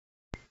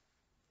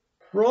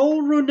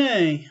Roel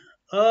Reiné.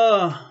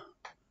 I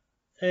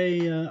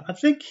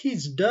think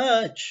he's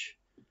Dutch.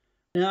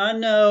 Now I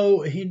know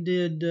he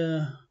did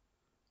The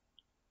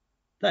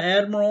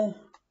Admiral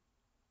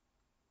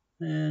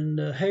and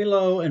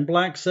Halo and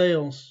Black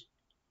Sails,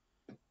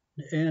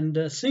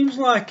 and seems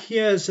like he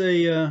has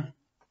a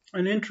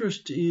an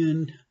interest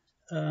in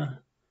uh,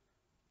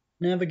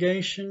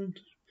 navigation.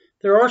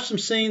 There are some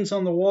scenes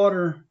on the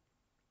water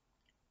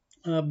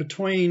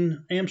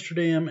between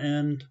Amsterdam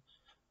and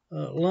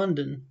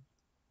London,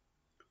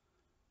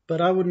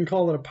 but I wouldn't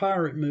call it a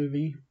pirate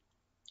movie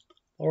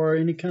or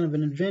any kind of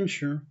an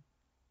adventure.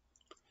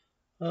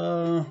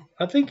 I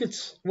think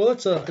it's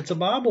a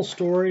Bible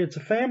story. It's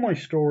a family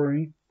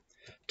story.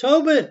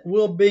 Tobit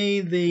will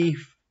be the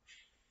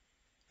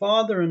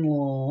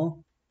father-in-law.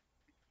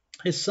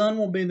 His son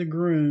will be the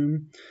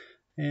groom,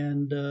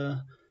 and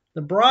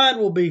the bride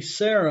will be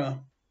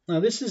Sarah. Now,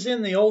 this is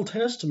in the Old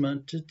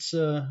Testament. It's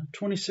a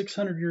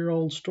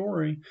 2,600-year-old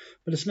story,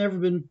 but it's never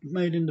been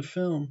made into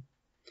film.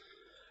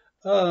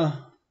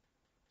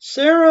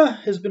 Sarah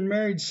has been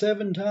married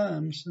 7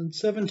 times, and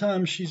 7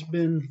 times she's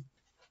been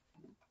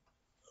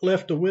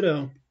left a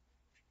widow.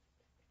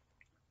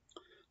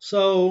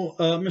 So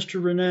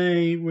Mr.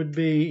 Reiné would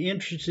be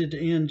interested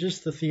in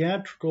just the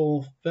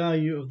theatrical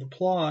value of the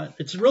plot.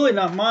 It's really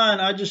not mine.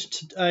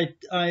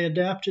 I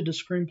adapted a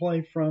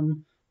screenplay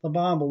from the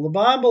Bible. The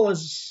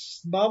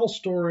Bible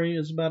story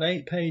is about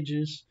 8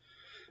 pages,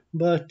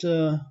 but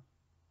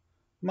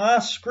my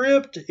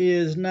script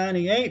is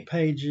 98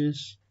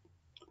 pages,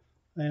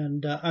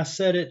 and I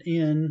set it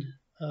in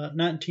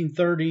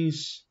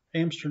 1930s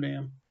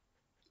Amsterdam.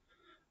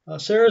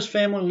 Sarah's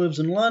family lives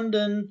in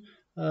London.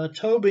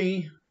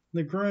 Toby,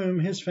 the groom,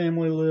 his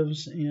family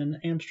lives in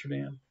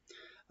Amsterdam.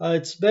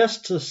 It's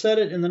best to set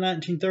it in the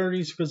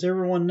 1930s because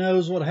everyone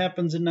knows what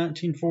happens in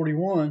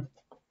 1941.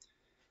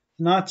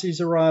 The Nazis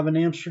arrive in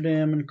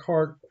Amsterdam and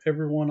cart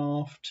everyone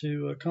off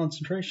to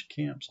concentration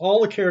camps.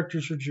 All the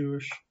characters are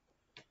Jewish.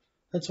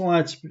 That's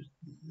why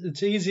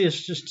it's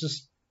easiest just to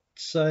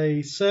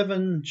say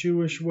 7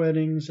 Jewish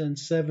weddings and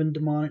 7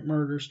 demonic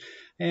murders.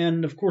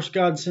 And of course,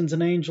 God sends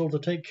an angel to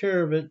take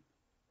care of it.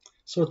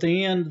 So at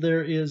the end,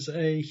 there is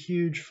a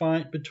huge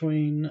fight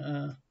between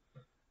a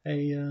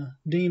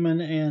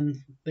demon and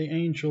the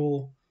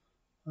angel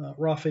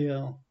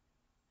Raphael.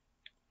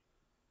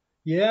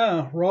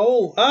 Yeah,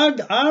 Roel.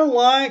 I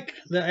like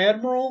The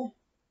Admiral,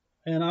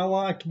 and I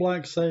liked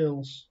Black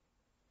Sails.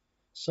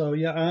 So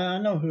yeah, I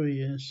know who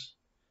he is.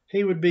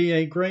 He would be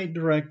a great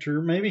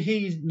director. Maybe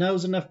he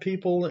knows enough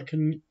people that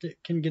can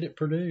get it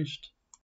produced.